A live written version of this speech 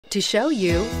To show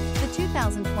you the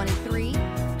 2023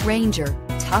 Ranger.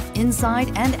 Tough inside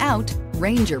and out,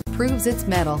 Ranger proves its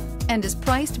mettle and is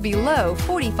priced below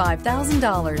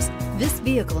 $45,000. This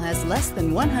vehicle has less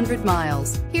than 100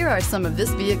 miles. Here are some of this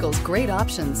vehicle's great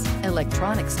options: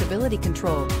 electronic stability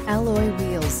control, alloy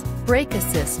wheels, brake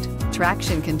assist,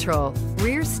 traction control,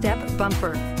 rear step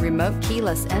bumper, remote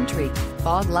keyless entry,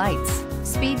 fog lights,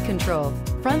 speed control,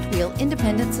 front wheel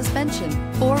independent suspension,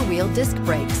 four-wheel disc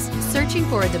brakes. Searching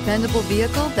for a dependable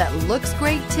vehicle that looks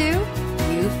great too?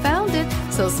 You found it,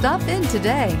 so stop in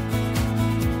today.